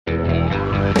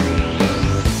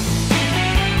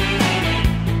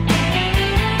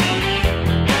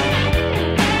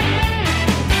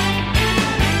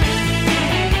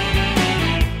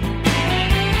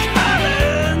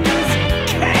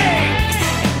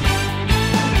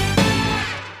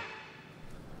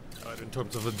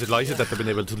terms of delighted that they've been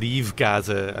able to leave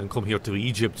Gaza and come here to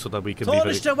Egypt so that we can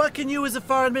Taoiseach, what can you as a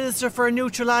foreign minister for a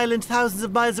neutral island thousands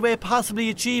of miles away possibly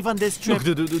achieve on this trip?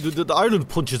 Look, the Ireland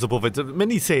punches above it.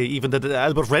 Many say even that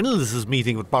Albert Reynolds'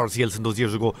 meeting with Boris Yeltsin those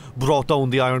years ago brought down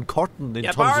the Iron Curtain.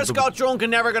 Boris got drunk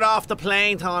and never got off the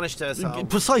plane, Taoiseach. So.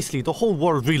 Precisely, the whole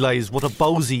world realised what a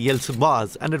bowsy Yeltsin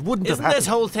was, and it wouldn't have happened. Isn't this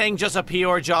whole thing just a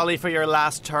pure jolly for your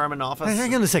last term in office?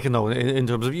 Hang on a second now, in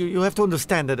terms of, you have to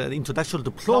understand that international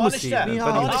diplomacy...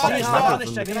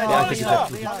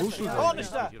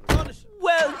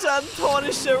 Well done,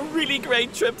 Taoiseach. Really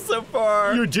great trip so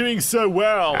far. You're doing so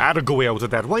well. I don't go way out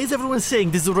of that. Why is everyone saying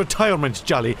this is a retirement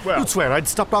jolly? Well, you'd swear I'd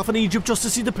stopped off in Egypt just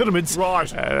to see the pyramids.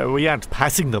 Right. We aren't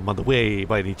passing them on the way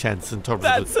by any chance in terms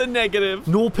That's a negative.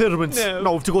 No pyramids.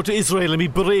 No, to go to Israel and be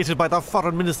berated by their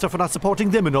foreign minister for not supporting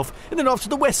them enough, and then off to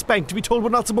the West Bank to be told we're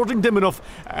not supporting them enough.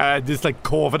 It's like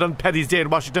COVID and Paddy's Day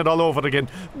in Washington all over again.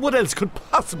 What else could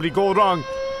possibly go wrong?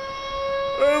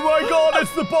 Oh my God,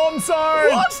 it's the bomb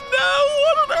sign! What? No,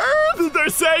 what on earth? They're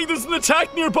saying there's an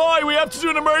attack nearby. We have to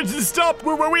do an emergency stop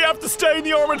where we have to stay in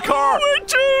the armoured car. We're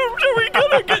doomed. Are we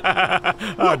gonna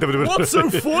get... What's so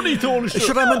funny, Taoiseach?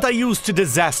 Sure, I'm not used to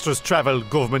disastrous travel.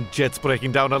 Government jets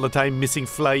breaking down all the time, missing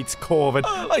flights, COVID.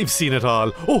 I've seen it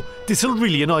all. Oh, this'll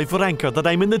really annoy Varanker that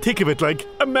I'm in the thick of it, like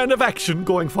a man of action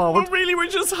going forward. But really, we're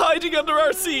just hiding under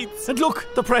our seats. And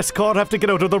look, the press corps have to get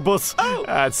out of their bus.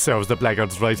 That serves the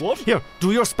blackguards right. What? Here,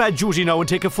 do your spad duty now and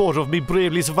take a photo of me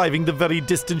bravely surviving the very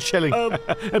distant shelling.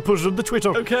 And put it on the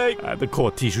Twitter. Okay. The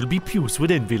court teeth will be puce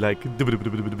with envy like...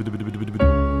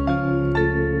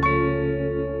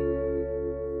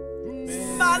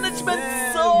 Management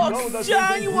sucks.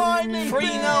 Genuinely.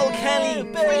 Free Noel Kelly.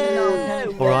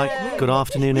 Alright, good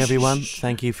afternoon everyone.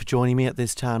 Thank you for joining me at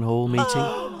this town hall meeting.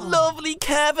 Lovely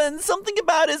Kevin. Something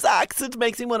about his accent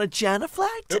makes me want to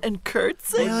genuflect and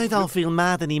curtsy. I don't feel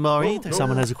mad anymore either.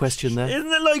 Someone has a question there.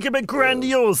 Isn't it like a bit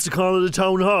grandiose to call it a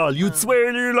town hall? You'd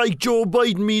swear you're like Joe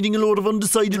Biden meeting a load of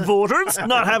undecided voters,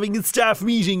 not having a staff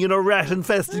meeting in a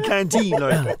rat-infested canteen.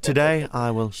 Today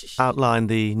I will outline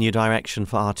the new direction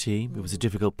for RT. It was a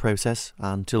difficult process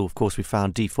until, of course, we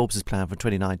found D. Forbes' plan for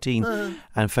 2019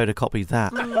 and photocopied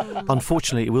that.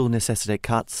 Unfortunately, it will necessitate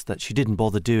cuts that she didn't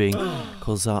bother doing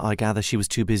because I gather she was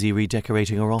too busy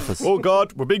redecorating her office. Oh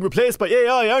God, we're being replaced by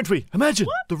AI, aren't we? Imagine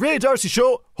the Ray Darcy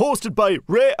Show hosted by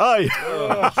Ray I.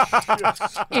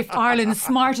 If Ireland's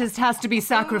smartest has to be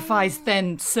sacrificed,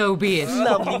 then so be it.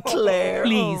 Lovely Claire.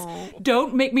 Please,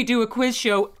 don't make me do a quiz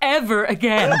show ever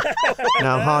again.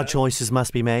 Now, hard choices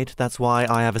must be made. That's why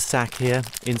I have a sack here.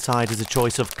 Inside is a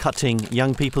choice of cutting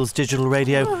young people's digital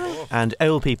radio and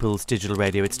old people's digital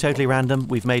radio. It's totally random.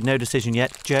 We've made no decision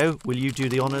yet. Joe, will you do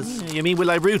the honours? You mean will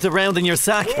I root around in your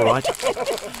sack? All right.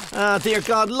 Dear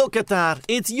God, look at that.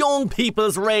 It's young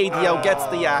people's radio gets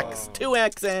the axe.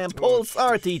 2XM, Pulse,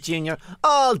 RT Junior,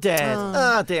 all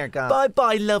dead. Dear God.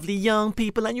 Bye-bye, lovely young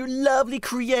people and your lovely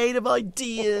creative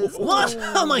ideas. What?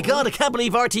 Oh my God, I can't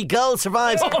believe RT Gold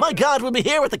survives. My God, we'll be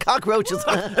here with the cockroaches.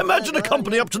 Imagine a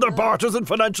company up to their barters and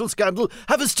financial scandal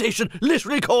have a station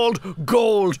literally called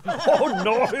Gold. Oh,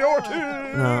 naughty RT.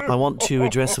 Now, I want to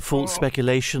address a false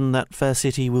speculation that Fair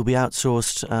City will be outsourced.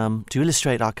 To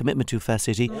illustrate our commitment to Fair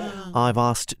City, I've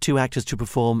asked two actors to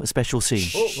perform a special scene.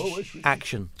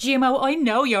 Action. Jimmo, I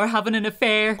know you're having an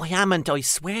affair. I amn't, I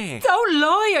swear. Don't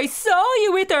lie, I saw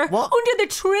you with her. What? Under the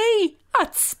tree.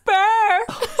 At Spare.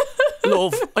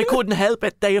 Love, I couldn't help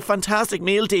it. They have fantastic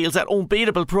meal deals at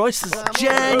unbeatable prices.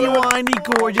 Genuinely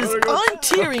gorgeous. I'm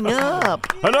tearing up.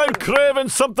 And I'm craving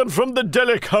something from the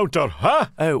deli counter, huh?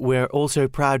 Oh, we're also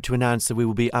proud to announce that we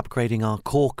will be upgrading our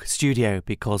Cork studio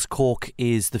because Cork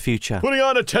is the future. Putting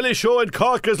on a telly show in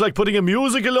Cork is like putting a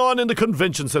musical on in the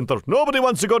convention centre. Nobody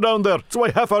wants to go down there, so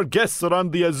I half our guests are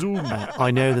on the Zoom.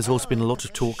 I know there's also been a lot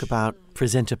of talk about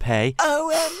presenter pay.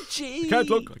 OMG. I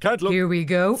can't look. Here we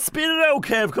go. Spit it out,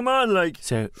 Kev, come on, like.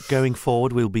 So going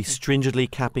forward, we'll be stringently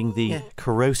capping the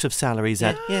corrosive salaries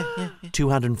at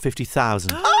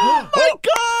 250,000. Oh my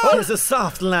God! There's a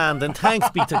soft land, and thanks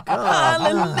be to God.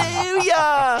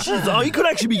 Hallelujah! Jeez, I could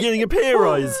actually be getting a pay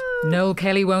rise. Noel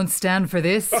Kelly won't stand for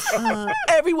this.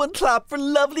 Everyone clap for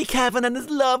lovely Kevin and his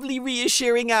lovely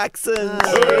reassuring accent.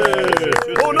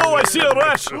 Oh no, I see a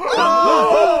rat.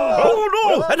 Oh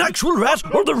no, an actual rat,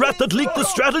 or the rat that leaked the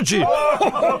strategy.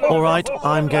 All right,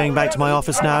 I'm going back to my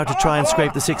office now to try and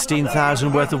scrape the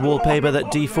 16,000 worth of wallpaper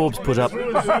that D. Forbes put up.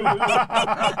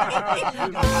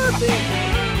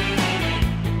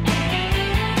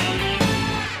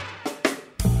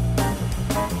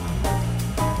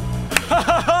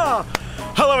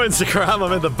 Hello Instagram,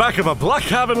 I'm in the back of a black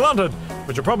cab in London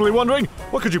But you're probably wondering,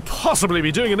 what could you possibly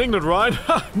be doing in England, Ryan?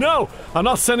 No, I'm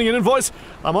not sending an invoice.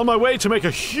 I'm on my way to make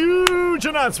a huge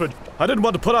announcement. I didn't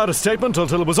want to put out a statement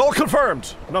until it was all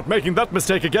confirmed. I'm not making that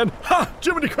mistake again.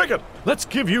 Jiminy Cricket! Let's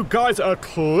give you guys a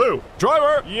clue.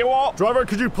 Driver! You what? Driver,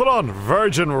 could you put on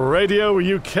Virgin Radio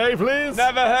UK, please?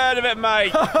 Never heard of it,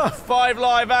 mate. 5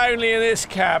 Live only in this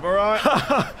cab, alright?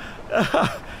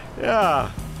 Yeah.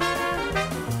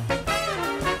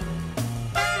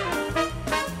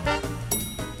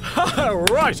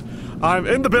 Right, I'm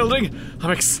in the building. I'm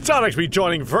ecstatic to be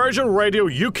joining Virgin Radio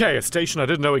UK, a station I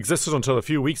didn't know existed until a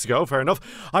few weeks ago, fair enough.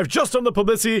 I've just done the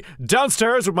publicity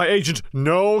downstairs with my agent,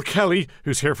 Noel Kelly,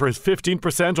 who's here for his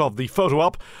 15% of the photo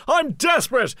op. I'm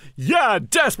desperate,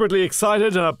 desperately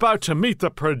excited and about to meet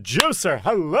the producer.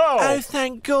 Hello! Oh,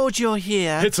 thank God you're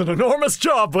here. It's an enormous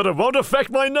job, but it won't affect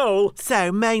my Noel.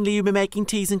 So, mainly you'll be making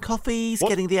teas and coffees,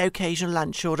 getting the occasional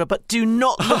lunch order, but do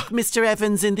not look Mr.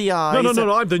 Evans in the eyes.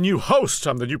 No, I'm the new host.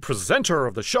 I'm the new presenter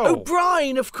of the show. Oh,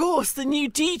 Brian, of course, the new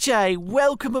DJ.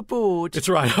 Welcome aboard. It's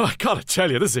right. I gotta tell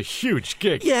you, this is a huge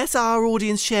gig. Yes, our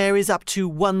audience share is up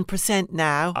to 1%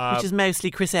 now, which is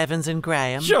mostly Chris Evans and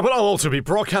Graham. Yeah, but I'll also be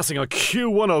broadcasting on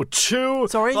Q102.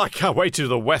 Sorry? I can't wait to do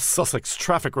the West Sussex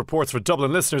traffic reports for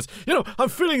Dublin listeners. You know, I'm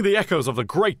feeling the echoes of the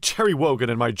great Terry Wogan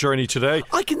in my journey today.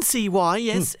 I can see why,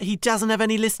 yes. He doesn't have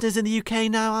any listeners in the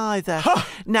UK now either.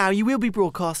 Now, you will be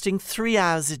broadcasting 3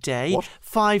 hours a day,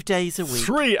 5 days a week.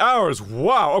 3 hours?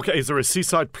 Wow. Okay, is there a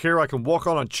seaside pier I can walk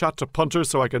on and chat to punters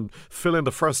so I can fill in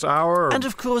the first hour? And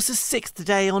of course, a 6th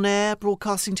day on air,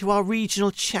 broadcasting to our regional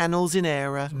channels in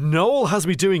Era. Noel has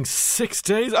me doing 6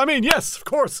 days? I mean, yes, of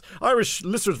course. Irish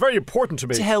listeners very important to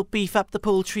me. To help beef up the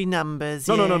poultry numbers.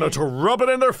 No, to rub it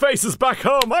in their faces back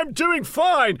home. I'm doing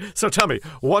fine. So tell me,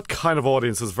 what kind of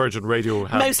audience does Virgin Radio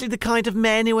have? Mostly the kind of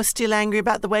men who are still angry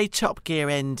about the way Top Gear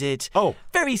ended. Oh.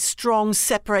 Very strong,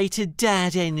 separated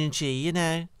dad energy, you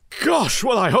know. Gosh,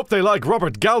 well, I hope they like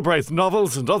Robert Galbraith's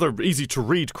novels and other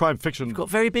easy-to-read crime fiction. You've got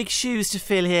very big shoes to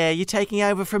fill here. You're taking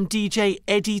over from DJ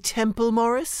Eddie Temple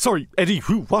Morris. Sorry, Eddie,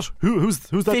 who? What? Who's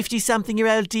that?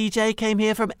 50-something-year-old DJ came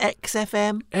here from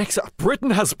XFM.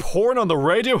 Britain has porn on the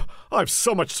radio? I've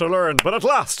so much to learn, but at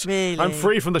last, really? I'm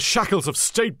free from the shackles of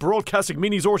state broadcasting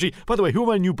mini-orgy. By the way, who are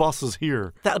my new bosses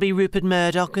here? That'll be Rupert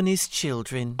Murdoch and his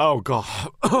children. Oh, God.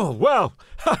 Oh, well,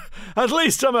 at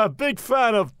least I'm a big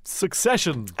fan of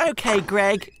Succession. OK,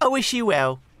 Greg. I wish you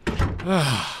well.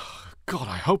 God,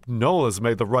 I hope Noel has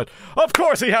made the right... Of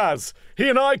course he has! He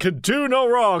and I could do no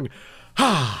wrong.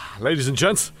 Ladies and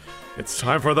gents, it's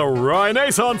time for the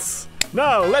Renaissance.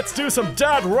 Now, let's do some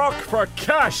dad rock for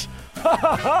cash. Ha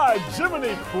ha ha!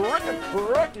 Jiminy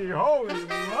cricky, holy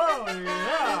moly,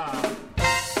 yeah!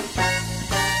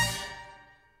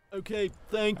 Okay,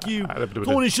 thank you.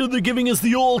 Tony, they're giving us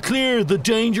the all clear. The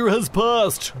danger has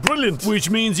passed. Brilliant. Which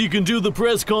means you can do the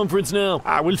press conference now.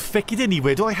 I will feck it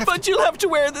anyway. Do I have But you'll have to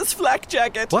wear this flak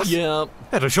jacket. What? Yeah.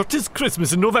 Better shut this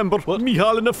Christmas in November. What?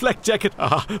 Micheál in a flak jacket.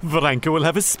 Varanka will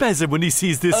have a spasm when he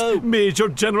sees this. Major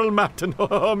General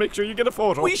Mapton. Make sure you get a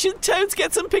photo. We should totes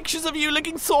get some pictures of you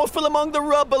looking thoughtful among the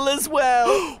rubble as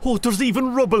well. Oh, there's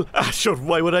even rubble. Sure,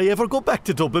 why would I ever go back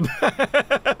to Dublin?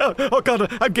 Oh, God,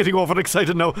 I'm getting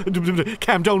overexcited now.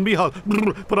 Calm down,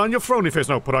 Micheál. Put on your frowny face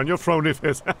now. Put on your frowny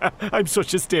face. I'm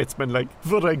such a statesman, like.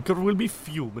 Varanka will be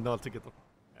fuming altogether.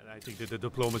 I think that the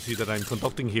diplomacy that I'm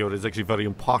conducting here is actually very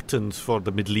important for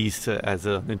the Middle East as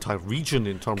an entire region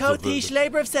in terms of... Cotish,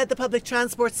 Labour have said the public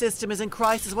transport system is in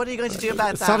crisis. What are you going to do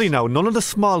about that? Sorry now, none of the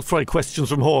small fry questions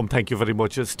from home, thank you very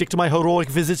much. Stick to my heroic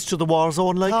visits to the war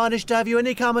zone, like... Carnish, have you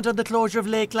any comment on the closure of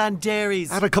Lakeland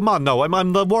dairies? Come on now, I'm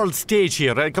on the world stage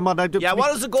here. Come on.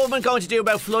 What is the government going to do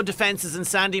about flood defences in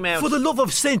Sandymount? For the love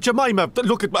of St. Jemima,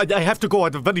 look, I have to go. I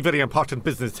have a very, very important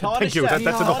business. Thank you. That's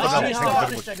enough for now.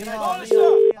 Thank you very much.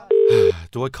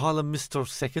 Do I call him Mr.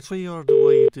 Secretary or do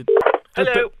I...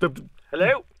 Hello?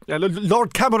 Hello?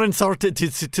 Lord Cameron, sir,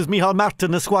 tis Micheál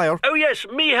Martin, Esquire. Oh yes,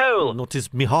 Micheál. No, tis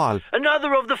Micheál.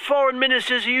 Another of the foreign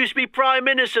ministers who used to be Prime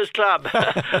Minister's Club.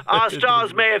 Our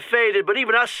stars may have faded, but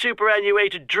even us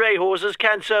superannuated dray horses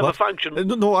can serve a function.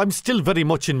 No, I'm still very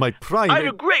much in my prime. I had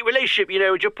a great relationship,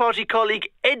 with your party colleague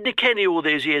Edna Kenny all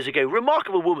those years ago.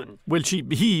 Remarkable woman. Well,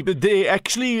 they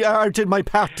actually aren't in my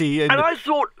party. And I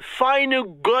thought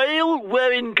Fine Gael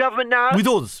were in government now. With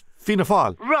us. Fianna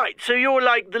Fáil. Right, so you're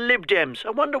like the Lib Dems. I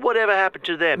wonder whatever happened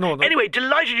to them. No. Anyway,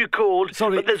 delighted you called.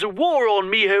 Sorry. But there's a war on,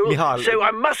 Micheál. So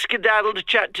I must skedaddle to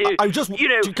chat to, I just...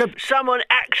 someone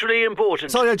actually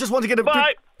important. Sorry, I just want to get a...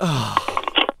 Bye.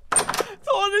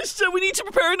 punished. We need to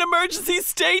prepare an emergency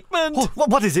statement. Oh,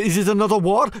 what is it? Is it another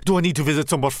war? Do I need to visit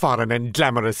somewhere foreign and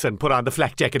glamorous and put on the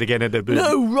flak jacket again? And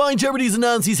No, Ryan Tubridy's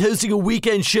announced he's hosting a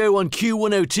weekend show on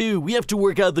Q102. We have to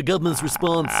work out the government's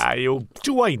response.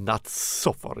 Do I not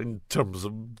suffer in terms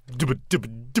of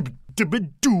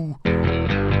do?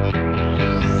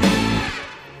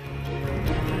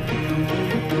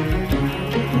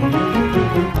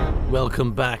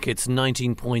 Welcome back. It's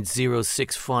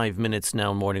 19.065 minutes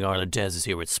now. Morning Ireland. Des is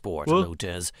here with sport. Hello,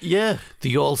 Des. Yeah.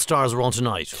 The All-Stars are on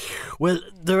tonight. Well,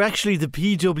 they're actually the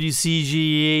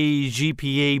PWCGA,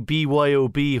 GPA,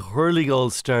 BYOB hurling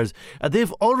All-Stars, and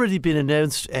they've already been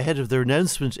announced ahead of their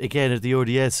announcement again at the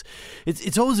ODS.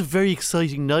 It's always a very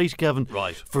exciting night, Gavin,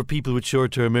 right, for people with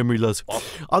short-term memory loss.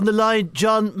 On the line,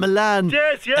 John Milan.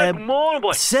 Yes, good morning,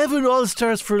 boy. 7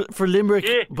 All-Stars for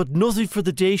Limerick, but nothing for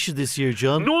the Dacia this year,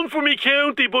 John. None for me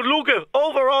county, but look,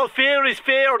 overall fair is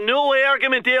fair. No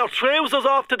argument there. Trousers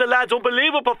off to the lads.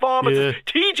 Unbelievable performance. Yeah.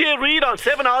 TJ Reid on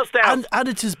 7 All-Stars. And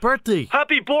it's his birthday.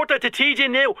 Happy birthday to TJ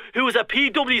now, who is a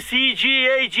PWC,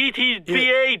 GA,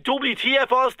 GTBA,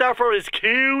 WTF All-Star for his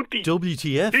county.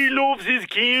 WTF? He loves his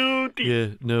county. Yeah,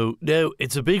 no,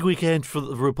 it's a big weekend for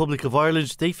the Republic of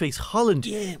Ireland. They face Holland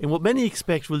in what many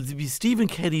expect will be Stephen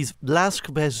Kenny's last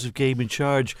competitive game in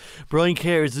charge. Brian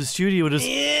Kerr is in the studio with us.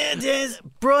 Yeah, it is.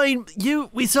 Brian,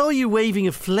 we saw you waving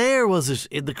a flare, was it,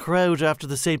 in the crowd after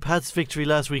the St. Pat's victory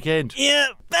last weekend? Yeah,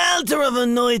 belter of a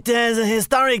night, Des. A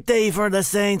historic day for the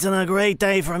Saints and a great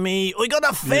day for me. I got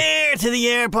a fare to the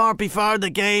airport before the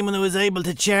game and I was able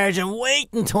to charge and wait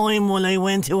in time while I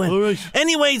went to it. All right.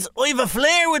 Anyways, I have a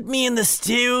flare with me in the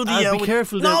studio. Be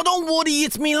careful No, now. don't worry,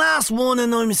 it's me last one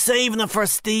and I'm saving it for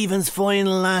Stephen's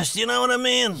final last. You know what I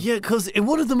mean? Yeah, because in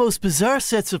one of the most bizarre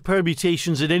sets of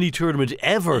permutations in any tournament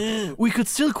ever, we could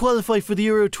still qualify for the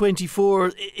Euro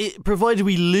 24, provided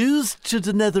we lose to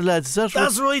the Netherlands. Is that right?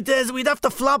 That's right, Des. We'd have to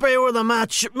flop out the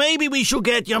match. Maybe we should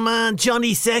get your man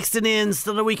Johnny Sexton in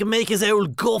so that we can make his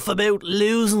old guff about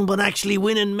losing but actually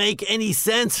winning make any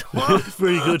sense.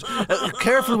 Very good.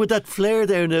 Careful with that flare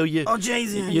there now.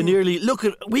 You nearly... Look,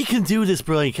 we can do this,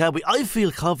 Brian, can't we? I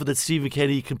feel confident Stephen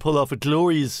Kenny can pull off a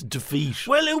glorious defeat.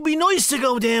 Well, it would be nice to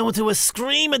go down to a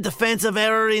screaming defensive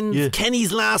error in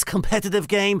Kenny's last competitive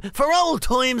game for old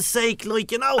time's sake,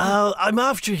 like, you know. I'm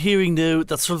after hearing now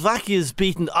that Slovakia's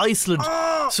beaten Iceland,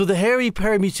 so the hairy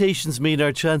permutations mean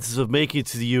our chances of making it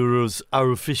to the Euros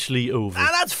are officially over.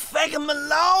 That's feckin'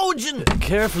 melogian.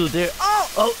 Careful there.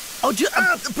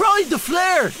 Brian, the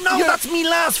flare. No, that's me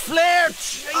last flare.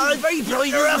 I'm very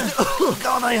bright.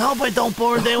 God, I hope I don't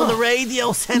burn down the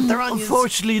radio centre on you.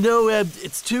 Unfortunately, no,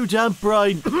 it's too damp,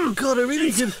 Brian. God, I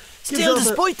really did. Still,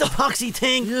 despite the poxy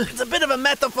thing, it's a bit of a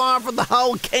metaphor for the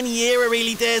whole Kenny era,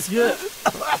 really, Des. Yeah.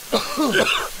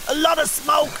 A lot of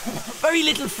smoke, very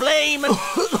little flame, and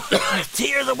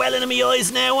tears are welling in my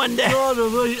eyes now, and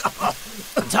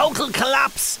total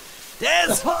collapse.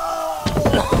 Des.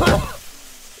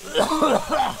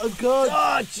 Oh, God.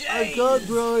 Oh, jeez. Oh, God,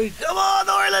 Brian. Come on,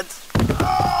 Ireland.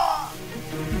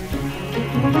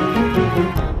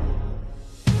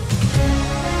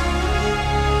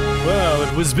 Well,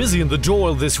 it was busy in the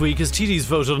Dáil this week as TDs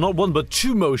voted on not one but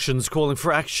 2 motions calling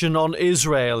for action on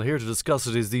Israel. Here to discuss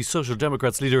it is the Social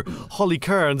Democrats leader Holly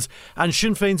Cairns and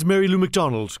Sinn Féin's Mary Lou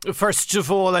MacDonald. First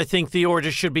of all, I think the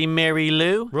order should be Mary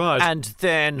Lou. Right. And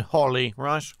then Holly,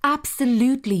 right?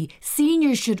 Absolutely.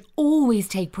 Seniors should always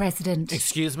take precedent.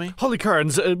 Excuse me? Holly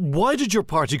Cairns, why did your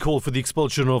party call for the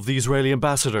expulsion of the Israeli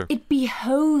ambassador? It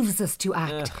behoves us to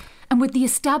act. And with the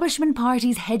establishment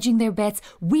parties hedging their bets,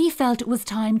 we felt it was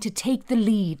time to take the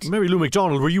lead. Mary Lou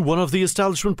MacDonald, were you one of the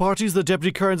establishment parties that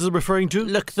Deputy Cairns is referring to?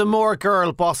 Look, the more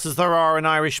girl bosses there are in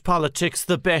Irish politics,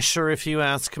 the better, if you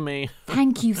ask me.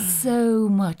 Thank you so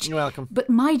much. You're welcome. But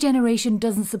my generation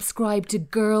doesn't subscribe to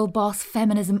girl boss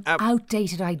feminism,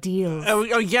 outdated ideals.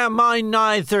 Yeah, mine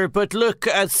neither. But look,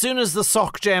 as soon as the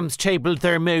Sock Gems tabled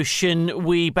their motion,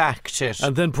 we backed it.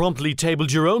 And then promptly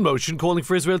tabled your own motion calling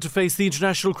for Israel to face the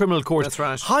International Criminal Court. That's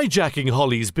right. Hijacking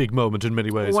Holly's big moment in many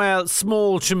ways. Well,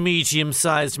 small to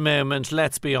medium-sized moment,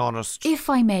 let's be honest. If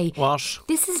I may. What?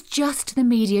 This is just the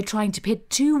media trying to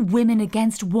pit 2 women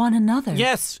against one another.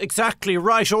 Yes, exactly.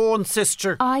 Right on,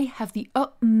 sister. I have the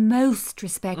utmost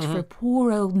respect for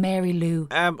poor old Mary Lou.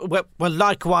 Well,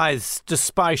 likewise,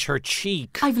 despite her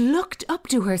cheek. I've looked up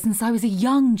to her since I was a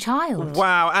young child.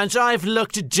 Wow, and I've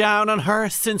looked down on her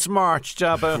since March,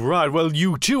 Jabba. Right, well,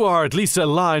 you two are at least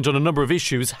aligned on a number of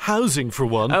issues. Housing, for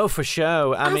one. Oh, for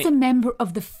sure. As a member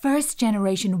of the first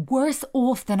generation, worse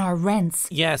off than our rents.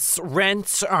 Yes,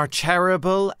 rents are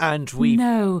terrible and we...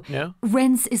 No. No?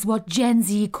 Rents is what Gen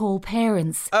Z call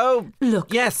parents. Oh,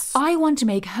 look. yes. I I want to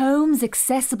make homes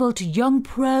accessible to young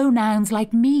pronouns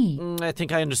like me. I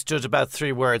think I understood about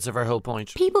 3 words of her whole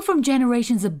point. People from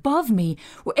generations above me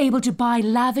were able to buy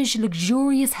lavish,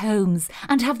 luxurious homes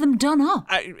and have them done up.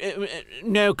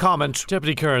 No comment.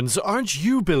 Deputy Kearns, aren't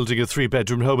you building a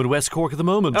 3-bedroom home in West Cork at the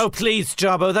moment? Oh, please,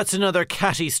 Jobbo, that's another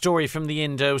catty story from the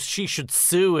Indos. She should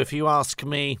sue, if you ask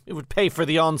me. It would pay for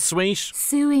the ensuite.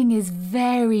 Suing is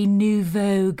very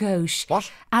nouveau gauche. What?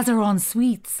 As are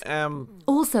en-suites.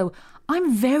 Also,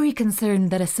 I'm very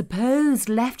concerned that a supposed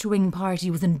left-wing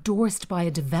party was endorsed by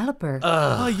a developer.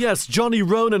 Yes, Johnny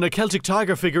Ronan, a Celtic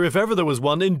Tiger figure if ever there was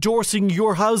one, endorsing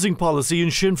your housing policy in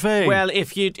Sinn Féin. Well,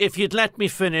 if you'd let me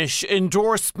finish,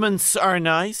 endorsements are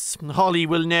nice. Holly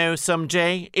will know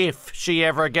someday, if she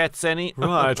ever gets any.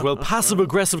 Right, well,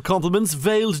 passive-aggressive compliments,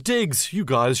 veiled digs. You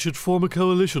guys should form a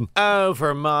coalition.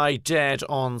 Over my dead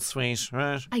ensuite,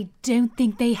 right? I don't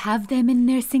think they have them in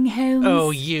nursing homes.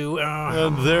 Oh, you...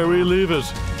 And there we leave it.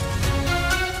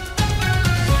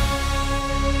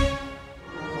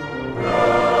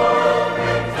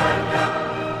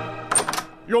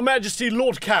 Your Majesty,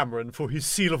 Lord Cameron, for his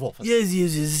seal of office.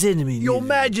 Yes, send me. Your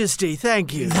Majesty,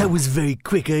 thank you. That was very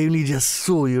quick. I only just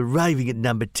saw you arriving at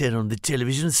number 10 on the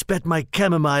television and spat my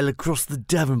chamomile across the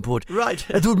Davenport. Right.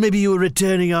 I thought maybe you were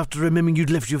returning after remembering you'd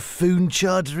left your phone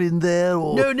charger in there,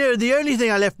 or... No, the only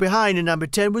thing I left behind in number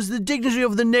 10 was the dignity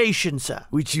of the nation, sir.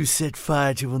 which you set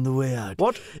fire to on the way out.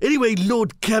 What? Anyway,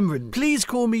 Lord Cameron. Please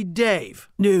call me Dave.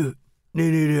 No,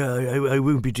 I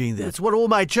won't be doing that. That's what all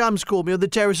my chums call me on the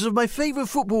terraces of my favourite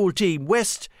football team,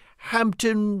 West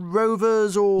Hampton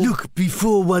Rovers or... Look,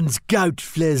 before one's gout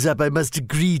flares up, I must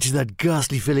agree to that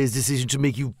ghastly fellow's decision to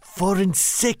make you Foreign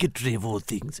Secretary of all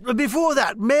things. Before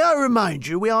that, may I remind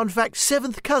you, we are in fact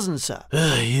 7th cousins, sir.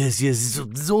 Yes,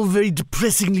 it's all very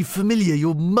depressingly familiar.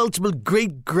 Your multiple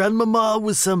great-grandmama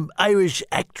was some Irish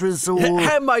actress or...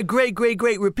 And my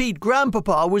great-great-great-repeat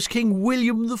grandpapa was King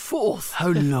William IV. How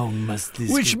long must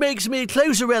this Which go? makes me a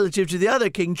closer relative to the other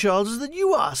King Charleses than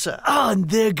you are, sir. Ah, and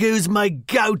there goes my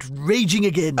gout raging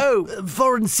again. Oh.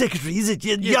 Foreign Secretary, is it?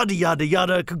 Yada, yada,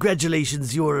 yada.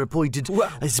 Congratulations, you're appointed.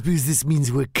 Well- I suppose this means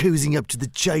we're cozying up to the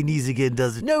Chinese again,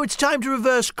 does it? No, it's time to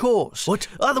reverse course. What?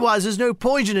 Otherwise, there's no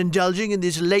point in indulging in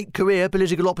this late-career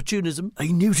political opportunism. I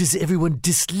notice everyone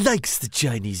dislikes the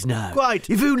Chinese now. Quite.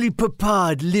 If only Papa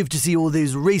had lived to see all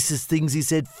those racist things he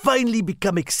said finally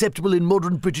become acceptable in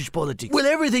modern British politics. Well,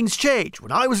 everything's changed.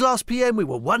 When I was last PM, we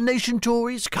were One Nation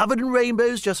Tories, covered in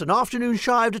rainbows, just an afternoon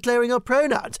shy of declaring our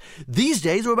pronouns. These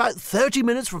days, we're about 30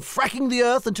 minutes from fracking the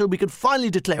earth until we can finally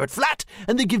declare it flat,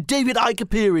 and they give David Icke a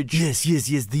peerage. Yes,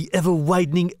 the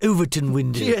ever-widening Overton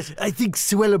window. Yes. I think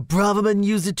Suella Braverman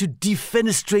used it to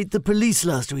defenestrate the police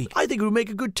last week. I think it would make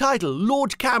a good title,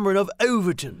 Lord Cameron of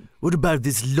Overton. What about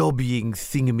this lobbying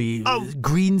thingamy?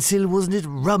 Greensill, wasn't it?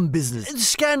 Rum business. The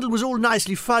scandal was all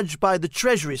nicely fudged by the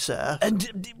Treasury, sir.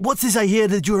 And what's this I hear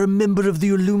that you're a member of the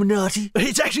Illuminati?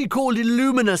 It's actually called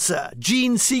Illumina, sir.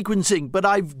 Gene sequencing, but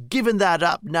I've given that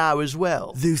up now as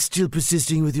well. Though still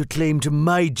persisting with your claim to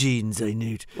my genes, I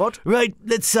note. What? Right,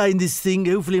 let's sign this thing.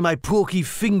 Hopefully my porky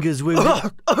fingers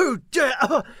won't... Oh, dear.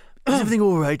 Is everything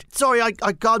all right? Sorry, I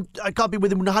can't be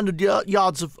within 100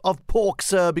 yards of pork,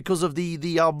 sir, because of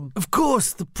the Of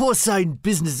course, the porcine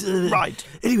business. Right.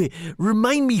 Anyway,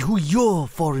 remind me who your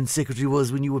Foreign Secretary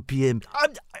was when you were PM.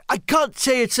 I can't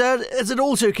say it, sir, as it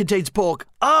also contains pork.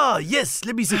 Ah, yes,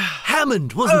 let me see.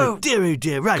 Hammond, wasn't Oh. it? Dear, oh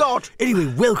dear, right. God.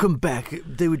 Anyway, welcome back.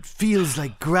 Though it feels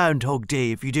like Groundhog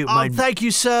Day, if you don't mind. Thank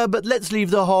you, sir, but let's leave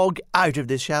the hog out of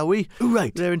this, shall we?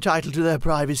 Right. They're entitled to their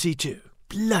privacy, too.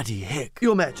 Bloody heck.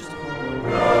 Your Majesty.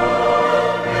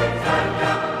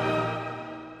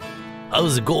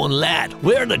 How's it going, lad?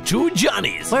 Where are the 2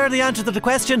 Johnnies? Where are the answer to the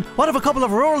question? What if a couple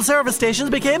of rural service stations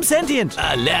became sentient?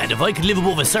 Lad, if I could live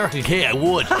above a Circle K, I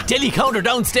would. Deli counter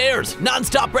downstairs.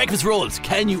 Non-stop breakfast rolls.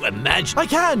 Can you imagine? I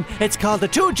can. It's called the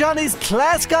 2 Johnnies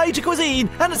Class Guide to Cuisine,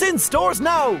 and it's in stores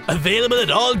now. Available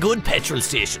at all good petrol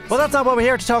stations. Well, that's not what we're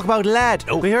here to talk about, lad.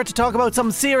 Oh. We're here to talk about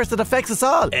something serious that affects us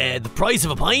all. The price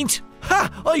of a pint?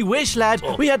 Ha! I wish, lad.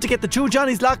 Oh. We had to get the 2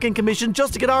 Johnnies lock-in commission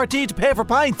just to get RT to pay for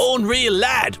pints. Unreal,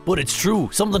 lad. But it's true.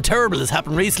 Something terrible has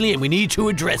happened recently and we need to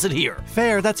address it here.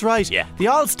 Fair, that's right. Yeah. The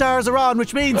All-Stars are on,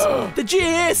 which means the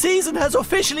GAA season has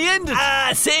officially ended.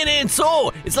 Saying ain't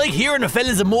so. It's like hearing a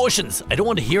fella's emotions. I don't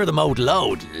want to hear them out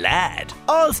loud, lad.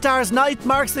 All-Stars night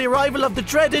marks the arrival of the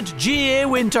dreaded GAA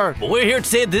winter. But we're here to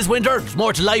say that this winter, there's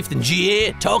more to life than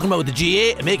GAA. Talking about the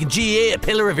GAA and making GAA a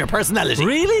pillar of your personality.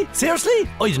 Really? Seriously?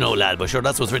 I don't know, lad. lad, but sure,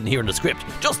 that's what's written here in the script.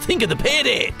 Just think of the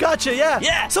payday. Gotcha, yeah.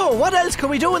 Yeah. So, what else can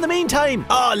we do in the meantime?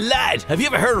 Oh, lad, have you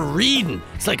ever heard of reading?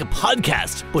 It's like a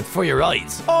podcast, but for your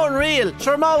eyes. Unreal.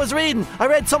 Sure, I'm always reading. I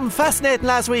read something fascinating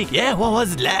last week. Yeah, what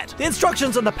was it, lad? The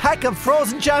instructions on the pack of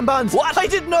frozen jambons. What? I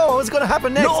didn't know what was going to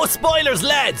happen next. No spoilers,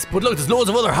 lads. But look, there's loads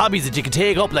of other hobbies that you can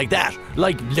take up like that.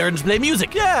 Like learn to play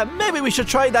music. Yeah, maybe we should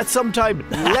try that sometime.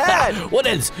 Lad. What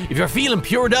else? If you're feeling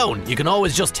pure down, you can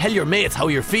always just tell your mates how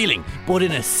you're feeling, but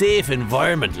in a safe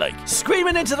environment like.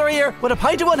 Screaming into their ear with a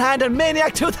pint in one hand and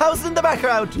Maniac 2000 in the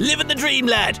background. Living the dream,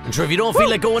 lad. And sure, if you don't feel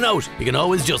like going out, you can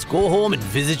always just go home and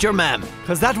visit your mam.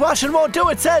 Because that washing won't do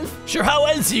itself. Sure, how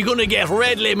else are you going to get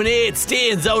red lemonade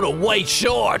stains out of white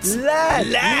shorts? Lad.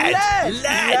 Lad. Lad.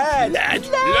 Lad. Lad. Lad.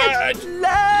 Lad. Lad.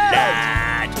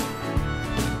 Lad.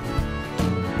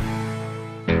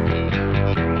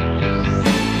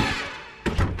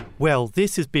 Well,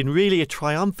 this has been really a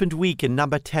triumphant week in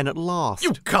number 10 at last.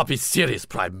 You can't be serious,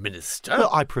 Prime Minister.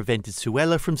 Well, I prevented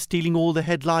Suella from stealing all the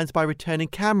headlines by returning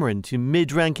Cameron to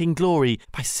mid-ranking glory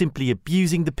by simply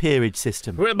abusing the peerage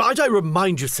system. Well, might I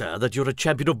remind you, sir, that you're a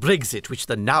champion of Brexit, which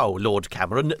the now Lord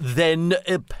Cameron then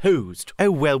opposed. Oh,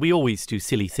 well, we always do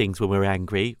silly things when we're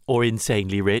angry or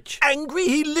insanely rich. Angry,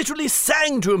 he literally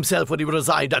sang to himself when he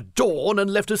resigned at dawn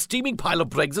and left a steaming pile of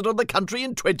Brexit on the country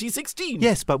in 2016.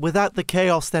 Yes, but without the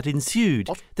chaos that ensued,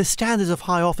 the standards of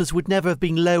high office would never have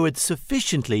been lowered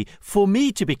sufficiently for me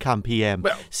to become PM.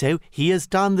 Well, so he has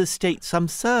done the state some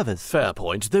service. Fair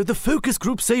point, though the focus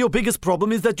groups say your biggest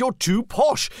problem is that you're too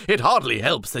posh. It hardly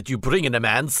helps that you bring in a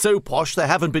man so posh there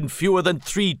haven't been fewer than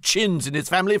 3 chins in his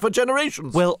family for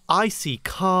generations. Well, I see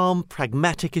calm,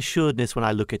 pragmatic assuredness when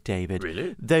I look at David.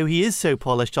 Really? Though he is so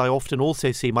polished, I often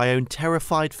also see my own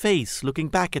terrified face looking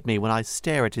back at me when I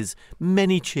stare at his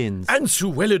many chins. And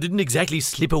Suella didn't exactly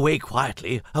slip away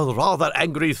quietly. A rather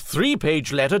angry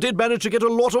 3-page letter did manage to get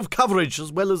a lot of coverage,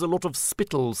 as well as a lot of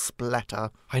spittle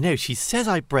splatter. I know, she says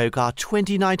I broke our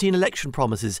 2019 election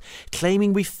promises,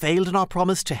 claiming we failed in our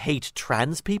promise to hate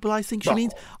trans people, I think she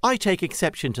means. I take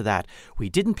exception to that. We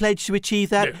didn't pledge to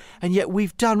achieve that, and yet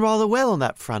we've done rather well on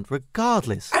that front,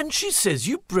 regardless. And she says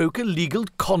you broke a legal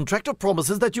contract of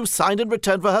promises that you signed in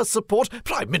return for her support,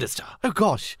 Prime Minister. Oh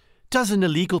gosh. Does an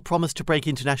illegal promise to break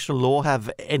international law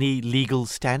have any legal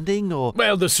standing, or...?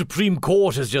 Well, the Supreme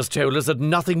Court has just told us that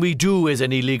nothing we do is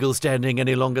any legal standing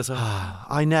any longer, sir.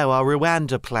 I know, our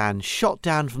Rwanda plan shot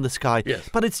down from the sky. Yes.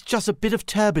 But it's just a bit of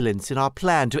turbulence in our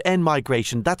plan to end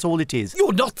migration, that's all it is.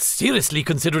 You're not seriously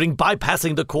considering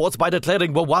bypassing the courts by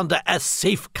declaring Rwanda a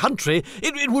safe country.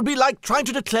 It would be like trying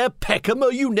to declare Peckham a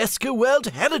UNESCO World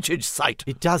Heritage Site.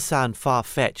 It does sound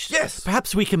far-fetched. Yes.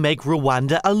 Perhaps we can make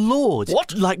Rwanda a lord.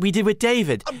 What? Like we did with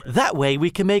David. That way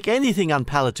we can make anything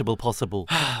unpalatable possible.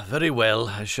 Very well.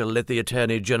 I shall let the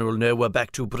Attorney General know we're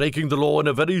back to breaking the law in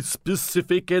a very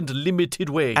specific and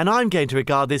limited way. And I'm going to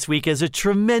regard this week as a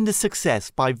tremendous success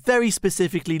by very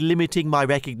specifically limiting my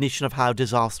recognition of how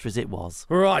disastrous it was.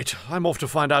 Right, I'm off to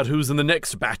find out who's in the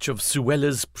next batch of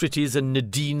Suellas, Pretties and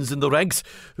Nadines in the ranks,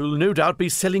 who'll no doubt be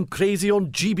selling crazy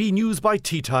on GB News by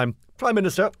tea time. Prime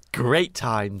Minister. Great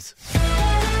times.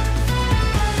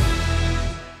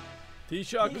 Alright,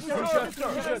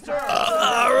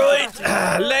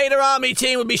 later on my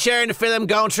team will be sharing the film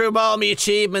going through all my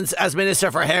achievements as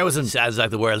Minister for Housing. Sounds like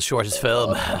the world's shortest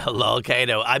film. Okay,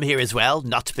 no, I'm here as well,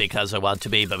 not because I want to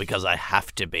be, but because I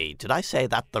have to be. Did I say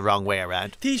that the wrong way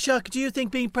around? Taoiseach, do you think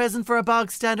being present for a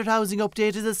bog standard housing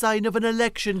update is a sign of an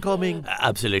election coming?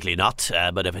 Absolutely not,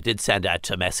 but if I did send out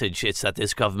a message, it's that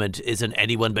this government isn't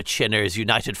anyone but Shinner's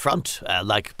United Front,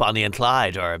 like Bonnie and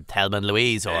Clyde or Thelma and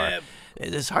Louise or...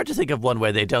 It's hard to think of one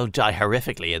where they don't die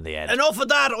horrifically in the end. Enough of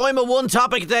that. I'm a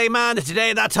one-topic day man.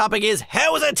 Today that topic is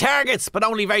housing targets, but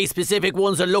only very specific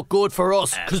ones that look good for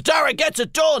us. Because Dara gets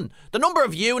it done. The number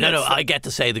of units... No, I get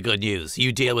to say the good news.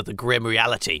 You deal with the grim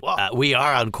reality. We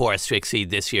are on course to exceed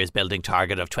this year's building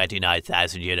target of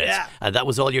 29,000 units. Yeah. And that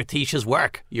was all your Taoiseach's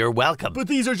work. You're welcome. But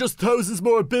these are just thousands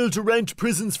more build-to-rent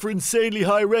prisons for insanely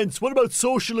high rents. What about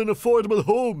social and affordable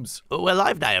homes? Well,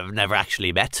 I've never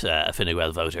actually met a Fine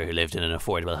Gael voter who lived in an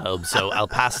affordable home, so I'll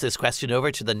pass this question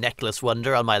over to the necklace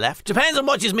wonder on my left. Depends on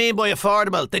what you mean by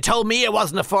affordable. They told me it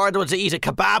wasn't affordable to eat a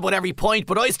kebab at every point,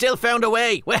 but I still found a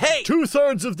way. Well, hey!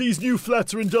 2/3 of these new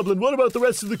flats are in Dublin. What about the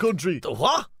rest of the country? The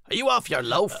what? Are you off your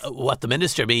loaf? What the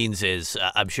minister means is,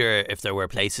 I'm sure if there were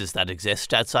places that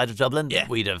exist outside of Dublin,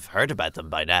 we'd have heard about them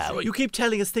by now. You keep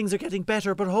telling us things are getting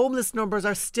better, but homeless numbers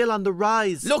are still on the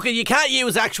rise. Look, you can't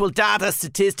use actual data,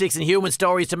 statistics and human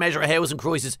stories to measure a housing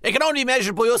crisis. It can only be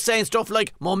measured by us saying stuff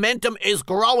like, momentum is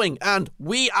growing and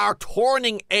we are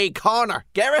turning a corner.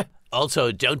 Get it?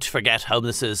 Also, don't forget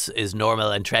homelessness is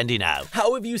normal and trendy now.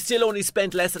 How have you still only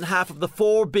spent less than half of the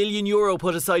 €4 billion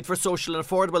put aside for social and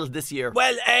affordable this year?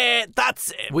 Well,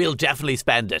 that's... We'll definitely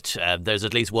spend it. There's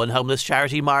at least one homeless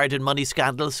charity marred in money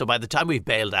scandals, so by the time we've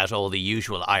bailed out all the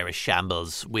usual Irish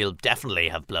shambles, we'll definitely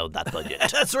have blown that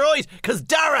budget. That's right, because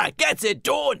Dara gets it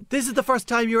done. This is the first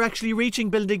time you're actually reaching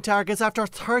building targets after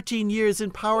 13 years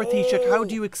in power, Taoiseach. How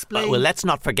do you explain? Well, let's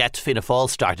not forget Fianna Fáil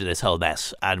started this whole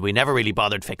mess, and we never really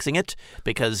bothered fixing it,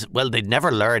 because, well, they'd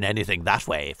never learn anything that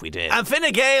way if we did. And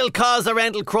Fine Gael caused a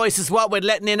rental crisis, what with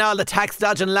letting in all the tax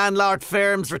dodging landlord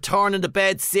firms, returning to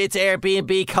bed sits,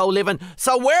 Airbnb, co-living.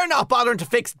 So we're not bothering to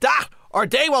fix that, or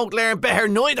they won't learn better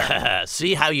neither.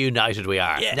 See how united we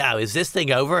are. Yeah. Now, is this thing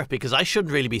over? Because I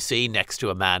shouldn't really be seen next to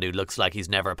a man who looks like he's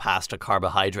never passed a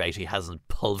carbohydrate he hasn't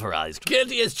pulverised.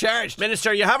 Guilty as charged.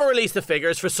 Minister, you haven't released the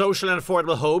figures for social and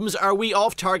affordable homes. Are we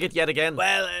off target yet again?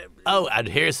 Well, oh, and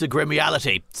here's the grim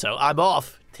reality. So I'm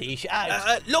off. See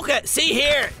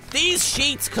here. These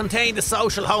sheets contain the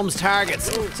social homes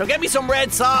targets. So get me some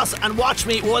red sauce and watch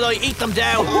me while I eat them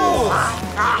down.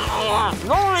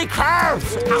 Holy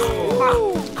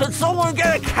carbs! Could someone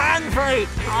get a can for me?